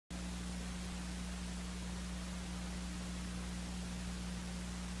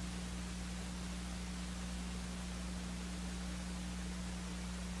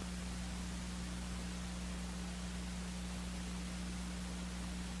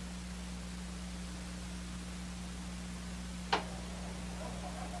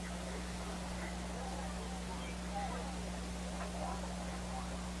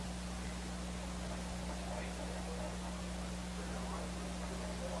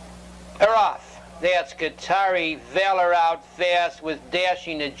That's Qatari Valor out fast with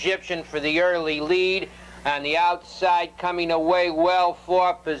Dashing Egyptian for the early lead. On the outside, coming away well,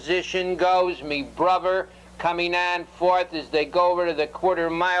 fourth position goes Me Brother. Coming on fourth as they go over to the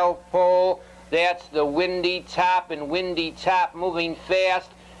quarter-mile pole. That's the Windy Top, and Windy Top moving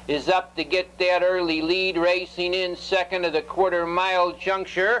fast is up to get that early lead. Racing in second of the quarter-mile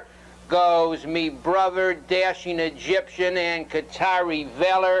juncture goes Me Brother, Dashing Egyptian, and Qatari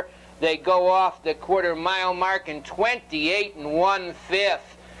Valor. They go off the quarter-mile mark in 28 1/5.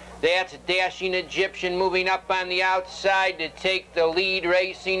 That's Dashing Egyptian moving up on the outside to take the lead.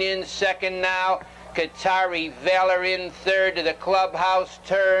 Racing in second now. Qatari Valor in third. To the clubhouse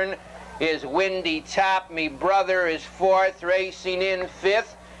turn is Windy Top. Me Brother is fourth. Racing in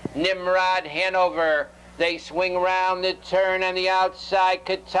fifth, Nimrod Hanover. They swing round the turn on the outside.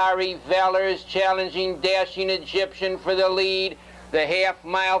 Qatari Valor is challenging Dashing Egyptian for the lead. The half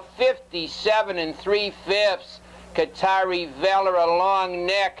mile, 57 3/5. Qatari Valor a long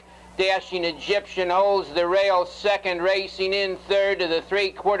neck. Dashing Egyptian holds the rail second. Racing in third. To the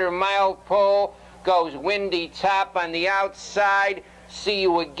three-quarter-mile pole goes Windy Top on the outside. See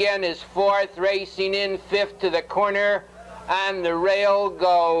You Again is fourth. Racing in fifth. To the corner on the rail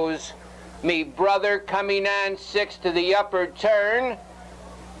goes Me Brother. Coming on sixth to the upper turn.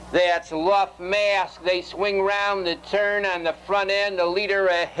 That's Luff Mask. They swing round the turn on the front end. The leader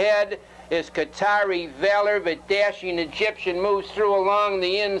ahead is Qatari Valor, but Dashing Egyptian moves through along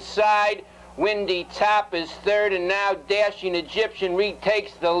the inside. Windy Top is third, and now Dashing Egyptian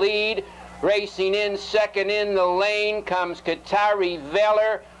retakes the lead. Racing in second in the lane comes Qatari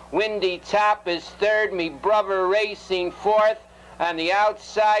Valor. Windy Top is third. Me Brother racing fourth. On the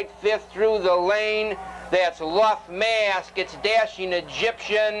outside, fifth through the lane. That's Luff Mask. It's Dashing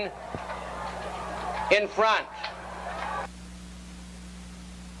Egyptian in front.